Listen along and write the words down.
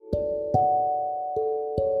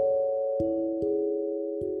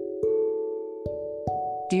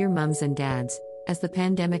mums and dads, as the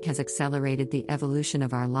pandemic has accelerated the evolution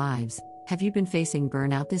of our lives, have you been facing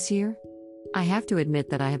burnout this year? I have to admit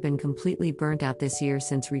that I have been completely burnt out this year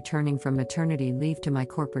since returning from maternity leave to my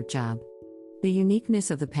corporate job. The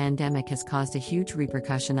uniqueness of the pandemic has caused a huge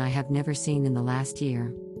repercussion I have never seen in the last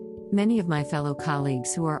year. Many of my fellow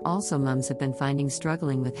colleagues who are also mums have been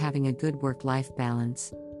struggling with having a good work-life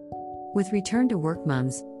balance. With return to work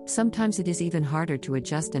mums, sometimes it is even harder to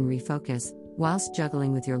adjust and refocus, whilst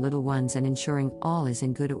juggling with your little ones and ensuring all is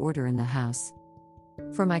in good order in the house.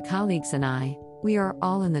 For my colleagues and I, we are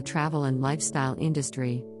all in the travel and lifestyle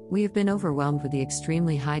industry. We have been overwhelmed with the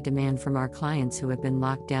extremely high demand from our clients who have been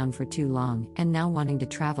locked down for too long and now wanting to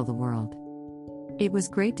travel the world. It was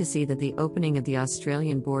great to see that the opening of the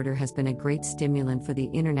Australian border has been a great stimulant for the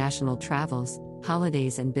international travels,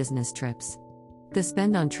 holidays and business trips. The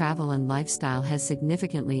spend on travel and lifestyle has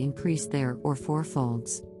significantly increased there or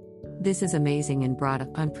fourfolds. This is amazing and brought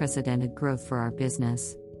unprecedented growth for our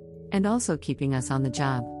business. And also keeping us on the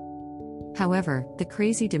job. However, the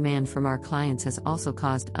crazy demand from our clients has also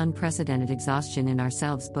caused unprecedented exhaustion in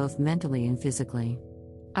ourselves both mentally and physically.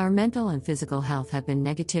 Our mental and physical health have been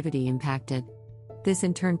negatively impacted. This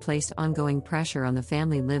in turn placed ongoing pressure on the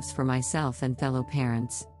family lives for myself and fellow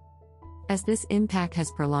parents. As this impact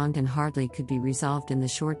has prolonged and hardly could be resolved in the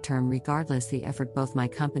short term regardless the effort both my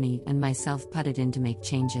company and myself putted in to make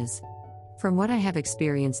changes. From what I have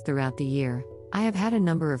experienced throughout the year, I have had a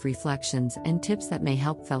number of reflections and tips that may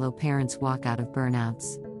help fellow parents walk out of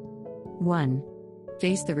burnouts. 1.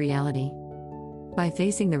 Face the reality. By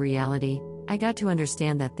facing the reality, I got to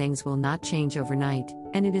understand that things will not change overnight,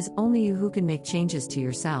 and it is only you who can make changes to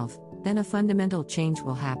yourself, then a fundamental change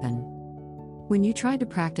will happen. When you try to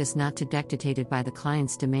practice not to dictated by the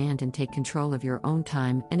client's demand and take control of your own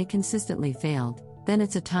time and it consistently failed, then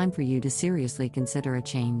it's a time for you to seriously consider a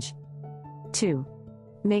change. 2.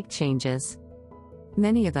 Make changes.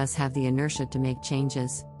 Many of us have the inertia to make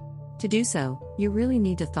changes. To do so, you really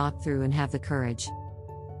need to thought through and have the courage.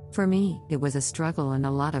 For me, it was a struggle and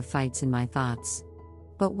a lot of fights in my thoughts.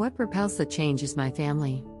 But what propels the change is my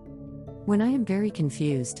family. When I am very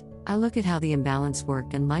confused, I look at how the imbalanced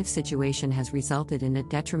work and life situation has resulted in a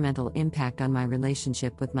detrimental impact on my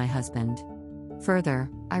relationship with my husband. Further,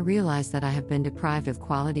 I realize that I have been deprived of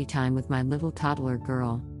quality time with my little toddler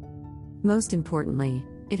girl. Most importantly,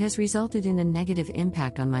 it has resulted in a negative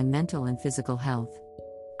impact on my mental and physical health.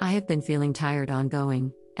 I have been feeling tired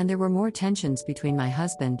ongoing, and there were more tensions between my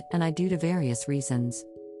husband and I due to various reasons.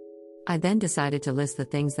 I then decided to list the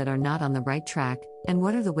things that are not on the right track, and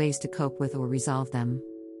what are the ways to cope with or resolve them.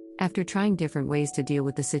 After trying different ways to deal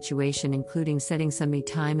with the situation including setting some me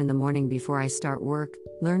time in the morning before I start work,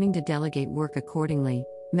 learning to delegate work accordingly,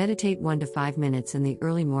 meditate 1 to 5 minutes in the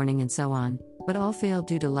early morning and so on, but all failed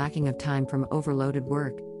due to lacking of time from overloaded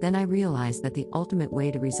work, then I realized that the ultimate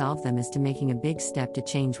way to resolve them is to making a big step to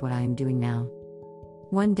change what I am doing now.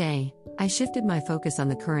 One day, I shifted my focus on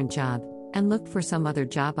the current job, and looked for some other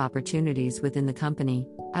job opportunities within the company.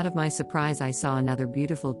 Out of my surprise I saw another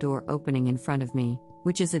beautiful door opening in front of me,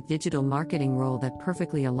 which is a digital marketing role that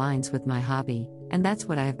perfectly aligns with my hobby, and that's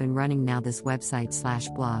what I have been running now, this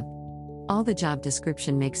website/blog. All the job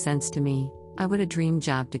description makes sense to me. I would a dream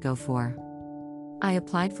job to go for. I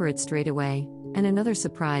applied for it straight away, and another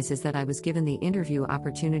surprise is that I was given the interview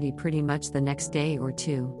opportunity pretty much the next day or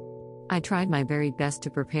two. I tried my very best to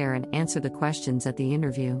prepare and answer the questions at the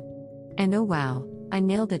interview. And oh wow, I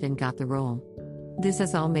nailed it and got the role. This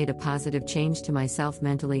has all made a positive change to myself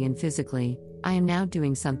mentally and physically. I am now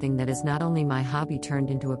doing something that is not only my hobby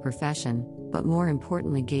turned into a profession, but more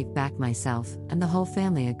importantly gave back myself and the whole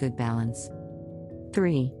family a good balance.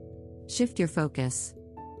 3. Shift your focus.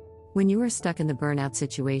 When you are stuck in the burnout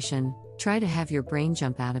situation, try to have your brain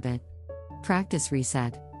jump out of it. Practice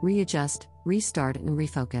reset, readjust, restart and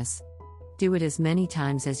refocus. Do it as many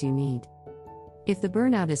times as you need. If the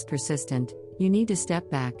burnout is persistent, you need to step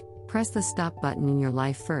back, press the stop button in your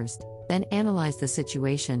life first, then analyze the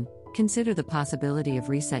situation, consider the possibility of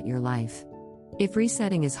reset your life. If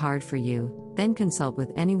resetting is hard for you, then consult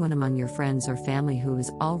with anyone among your friends or family who is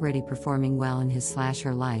already performing well in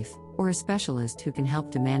his/her life, or a specialist who can help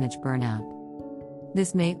to manage burnout.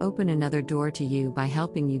 This may open another door to you by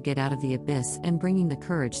helping you get out of the abyss and bringing the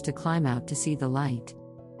courage to climb out to see the light.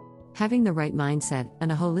 Having the right mindset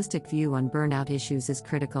and a holistic view on burnout issues is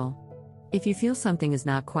critical. If you feel something is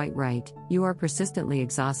not quite right, you are persistently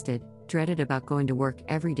exhausted, dreaded about going to work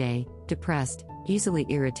every day, depressed, easily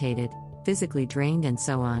irritated, physically drained and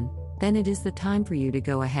so on, then it is the time for you to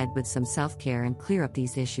go ahead with some self-care and clear up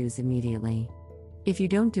these issues immediately. If you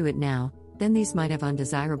don't do it now, then these might have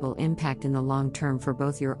undesirable impact in the long term for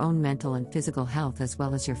both your own mental and physical health as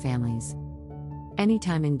well as your family's.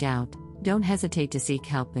 Anytime in doubt, don't hesitate to seek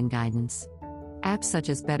help and guidance. Apps such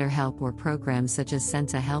as BetterHelp or programs such as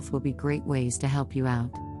Sensa Health will be great ways to help you out.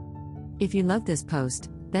 If you love this post,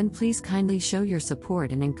 then please kindly show your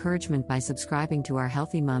support and encouragement by subscribing to our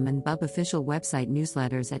Healthy Mom and Bub official website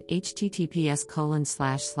newsletters at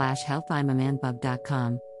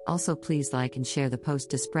https://healthimamandbub.com. Also, please like and share the post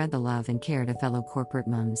to spread the love and care to fellow corporate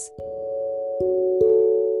moms.